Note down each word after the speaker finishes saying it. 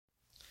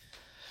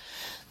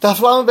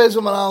Taflam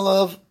Bezum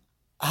Alav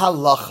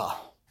Halacha.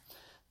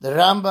 The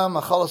Rambam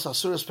Machalos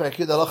Asuras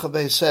Perakid Halacha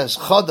Beis says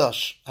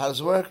Chodosh. How does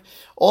it work?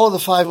 All of the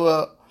five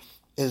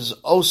is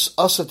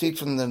osatit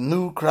from the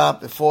new crop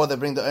before they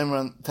bring the Omer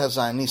and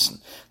Tezai Nisan.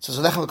 It says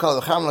Alechem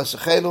L'Kol V'Cham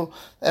L'Sechelu.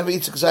 Every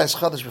Yitzchak Zayis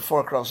Chodosh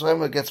before cross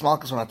Omer gets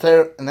Malchus on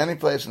Ater in any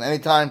place and any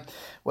time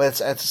where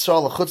it's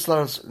Yisrael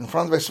Chutzlar in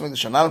front of Beis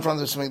Hamikdash or not in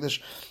front of Beis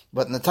Hamikdash.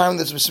 But in the time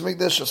that's Beis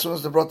Hamikdash, as soon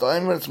as they brought the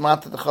Omer, it's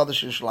Mata the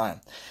Chodosh Yerushalayim.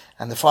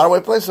 And the faraway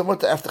place, they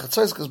went to after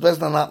Chatzos because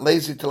Bezdin are not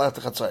lazy till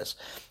after Chatzos.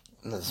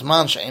 And the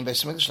Zman She'ein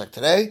Beis Hamikdash, like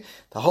today,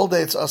 the whole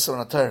day it's Asur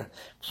and Ater.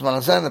 So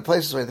in the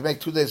places where they make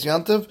 2 days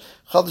Yontiv,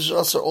 Chodesh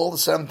Asur all the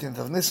 17th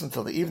of Nisan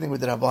until the evening with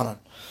the Rabbanan.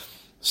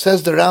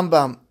 Says the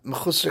Rambam,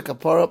 Mechusri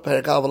Kapara,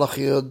 Perikal V'lach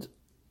Yud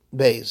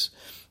Beis.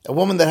 A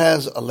woman that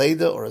has a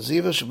leda or a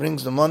ziva, she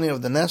brings the money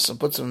of the nest and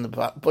puts it in the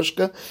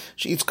pushka.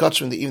 She eats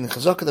kosher in the evening.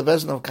 Chazaka, the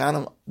Bezdin of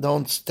Kanim,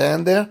 don't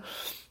stand there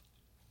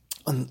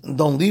and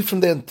don't leave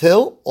from there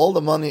until all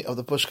the money of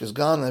the pushka is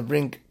gone, and they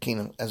bring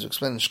kinam, as we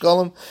explained in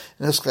Shkolim,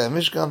 in Hiskei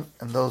Mishkan,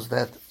 and those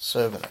that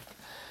serve in it.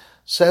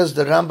 Says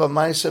the Rambam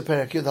Ma'aser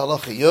Perek Yud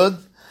Halacha Yud,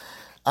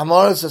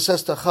 Amoritz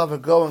says to Chaver,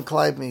 go and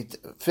collide me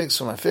figs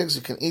for my figs.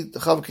 You can eat, the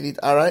Chaver can eat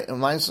Arai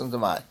and Ma'aser and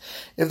Demai.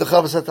 If the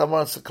Chaver said to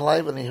Amoritz to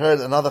collide and he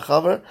heard another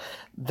Chaver,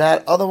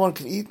 that other one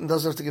can eat and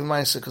doesn't have to give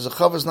Ma'aser, because the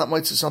Chaver is not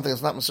Moitzi something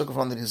that's not Mesukah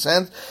from the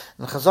descent,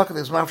 and the Chazaka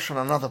is Mafresh on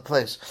another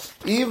place.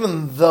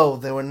 Even though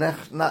they were not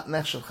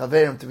Nechshav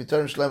Chaverim to be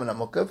turned Shleim and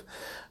Amukav,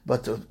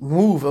 but to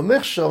move a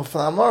Michshav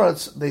from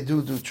Amoritz, they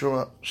do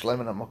Truma Shleim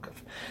and Amukav.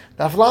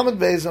 Daf Lamed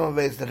Beis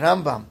Amavez, the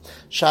Rambam,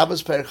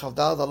 Shabbos Perek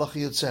Chavdal, the Halacha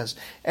Yud says,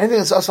 anything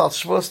that's Asal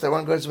Shvus, they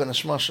weren't going to Ben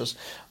Hashmashas,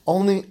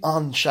 only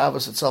on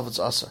Shabbos itself it's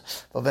Asa.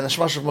 But Ben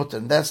Hashmashas Mutter,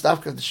 and that's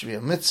Dafka, there should be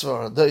a mitzvah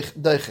or a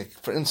doichik,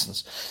 for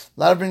instance.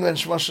 Let her bring Ben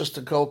Hashmashas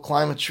to go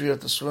climb a tree or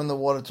to swim in the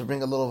water to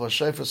bring a little of a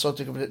shayfer, so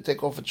to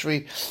take off a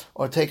tree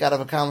or take out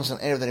of a kamas an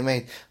air that he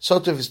made. So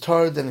if he's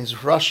tired and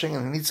he's rushing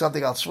and he needs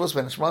something else, Shvus,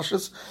 Ben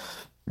Hashmashas,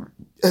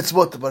 it's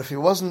Mutter. But if he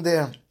wasn't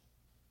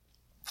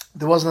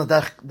there wasn't a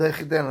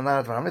deichik there and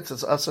not a mitzvah,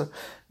 it's Asa.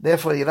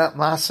 Therefore, you're not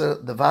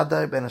Maser, the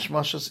Vadai, Ben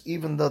Hashmashas,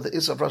 even though there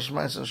is a Rosh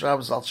Meiser and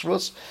Shabbos al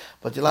Shvus,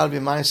 but you're allowed to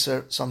be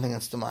Meiser, something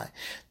that's Demai.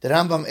 The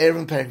Rambam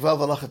Erevin Perek Vav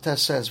Halacha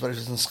Tes says, but if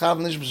it's in Schav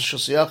Nishbus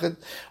Shus Yachid,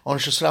 or in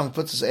Shusram, he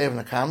puts his Erev in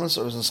a Kamas,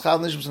 or if it's in Schav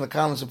Nishbus in the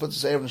Kamas, he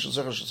puts his Erev in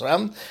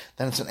Shusram,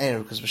 then it's an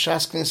Erev, because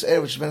B'shas Knis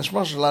Erev, which is Ben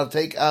Hashmashas, allowed to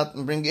take out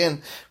and bring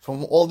in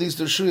from all these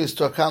Dershuyas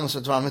to a Kamas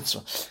or to a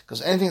Mitzvah.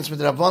 Because anything that's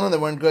Midrabanan, they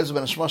weren't good as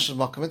Ben Hashmashas,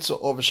 Malka Mitzvah,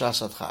 or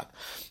B'shas Adchak.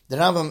 The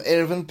Rambam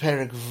Erevin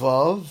Perek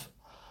Vav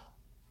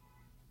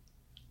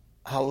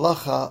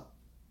Halacha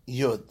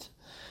Yud.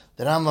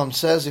 The Rambam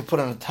says he put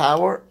on a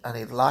tower and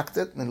he locked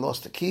it and he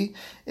lost the key.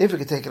 If he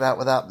could take it out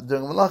without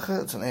doing a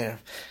malacha, it's an erev.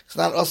 It's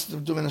not us to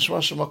do in a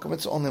shemash shemakom,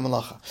 it's only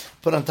malacha.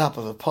 Put on top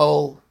of a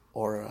pole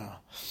or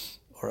a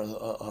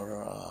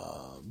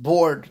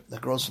board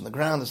that grows from the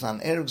ground. It's not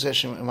an erev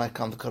exession, it might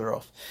come to cut it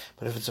off.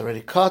 But if it's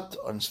already cut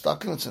or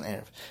stuck in, it's an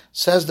erev.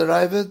 Says the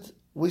Ravid,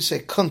 we say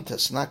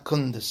kuntis, not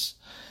kundis.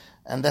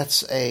 And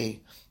that's a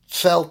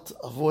felt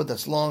of wood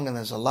that's long and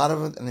there's a lot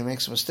of it, and he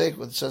makes a mistake.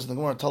 What it says in the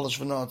Gemara, Tolish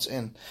V'no, it's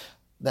in.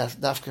 That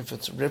dafka if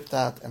it's ripped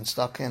out and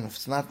stuck in. If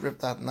it's not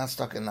ripped out and not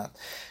stuck in that.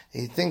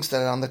 He thinks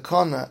that on the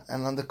corner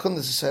and on the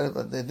kundis he said it,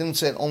 but they didn't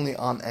say it only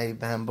on a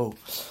bamboo.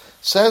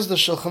 Says the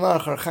Shulchan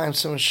Aruch Archaim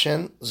Simon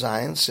Shin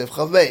Zayin Sif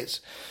Chav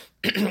Beis.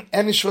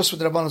 Any shvus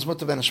with Rabbanan is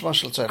mutter ben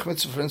hashmashal tzarich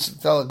mitzvah, for instance,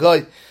 to tell a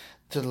guy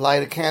to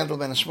light a candle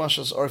ben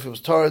hashmashas, or if he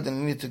was tired then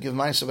he needed to give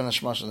ma'aser ben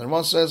hashmashas. And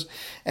Ramon says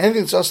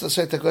anything that's also to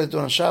say to go to do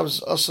on Shabbos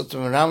is also to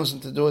Ramazan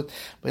to do it,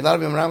 but you're allowed to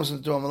be Ramazan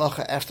to do a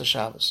malacha after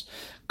Shabbos.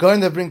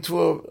 Going to bring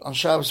two on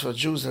Shabbos for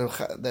Jews, they're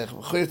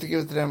chayav to give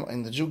it to them,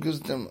 and the Jew gives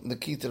them the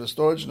key to the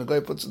storage, and the guy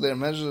puts it there,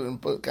 measures it,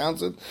 and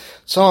counts it.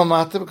 Some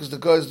matter because the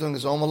guy is doing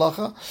his own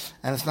malacha,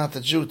 and it's not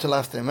the Jew till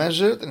after they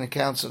measure it, and he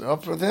counts it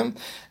up for him.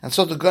 And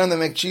so the guy that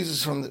make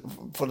cheeses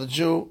for the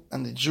Jew,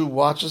 and the Jew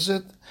watches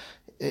it,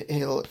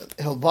 he'll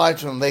buy it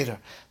from him later.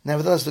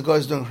 Nevertheless, the guy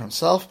is doing it for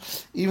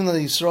himself, even though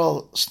the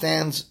Yisrael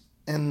stands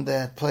in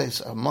that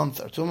place a month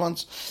or 2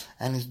 months,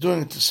 and he's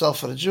doing it to sell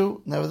for the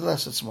Jew.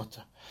 Nevertheless, it's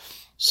mutter.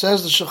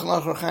 Says the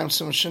Shulchan Aruch Chaim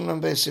Simon Shinman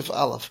Beis Sif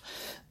Aleph.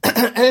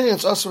 Anything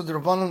that's also with the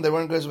Rabbanim, they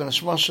weren't going to be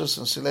Hashmashas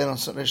and Silein on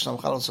Reish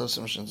Namchal and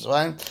Simon Shin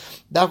Zvayin.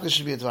 Dafka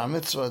should be a Dvar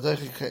Mitzvah.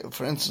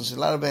 For instance, you're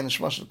allowed to be in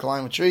Hashmashas to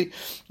climb a tree.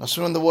 Now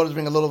swim in the water to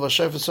bring a little of a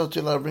shayfer, so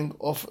you're allowed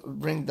to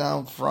bring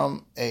down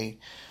from a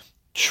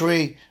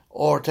tree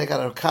or take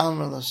out a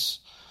kameras,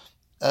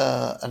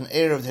 an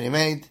erev that he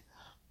made.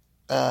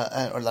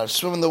 Or allowed to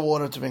swim in the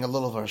water to bring a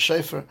little of our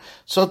shayfer.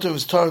 So to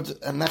his tard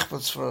and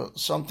nechbetz for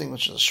something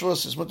which is a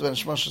shvus is mutter ben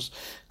hashmashas,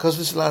 because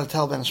this is allowed to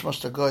tell ben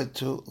hashmashas to go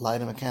to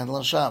light him a candle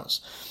on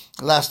Shabbos.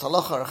 Last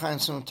halacha,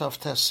 Archaim Simon Tov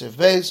Tes Siv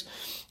Beis.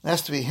 It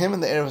has to be him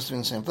and the Erev has to be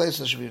in the same place.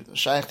 There should be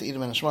shaykh to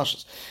Edom and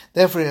Hashmashas.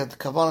 Therefore, he had the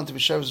kavanah to be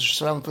shaykh with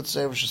Shas Rabim, put the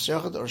Erev Shas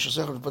Yochid, or Shas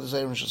Yochid put the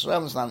Erev Shas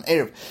Rabim. It's not an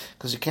Erev,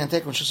 because you can't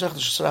take from Shas Yochid to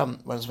Shas Rabim,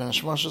 but it's been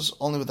Hashmashas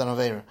only with an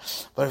Aveira.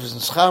 But if it's in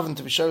Schaven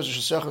to be shaykh with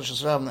Shas Yochid,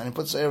 Shas Rabim, and he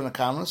puts the Erev in the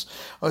Kamas,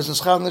 or it's in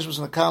Schaven Nishbus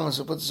in the Kamas,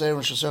 he puts the Erev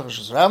in Shas Yochid,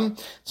 Shas Rabim,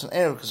 it's an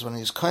Erev, because when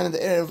he's kind of the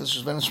Erev, it's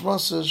just Ben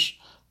Hashmashas,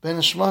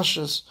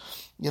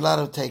 you're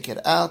allowed to take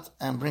it out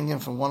and bring him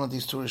from one of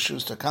these two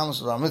rishus to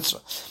Kamas or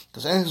mitzvah.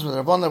 Because anything with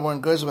Rabban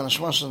weren't goes ben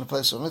Hashmashas in the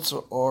place of a mitzvah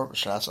or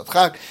Shas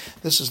Adchak.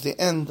 This is the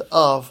end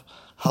of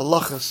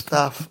Halachas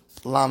Daf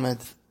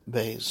Lamed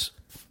Beis.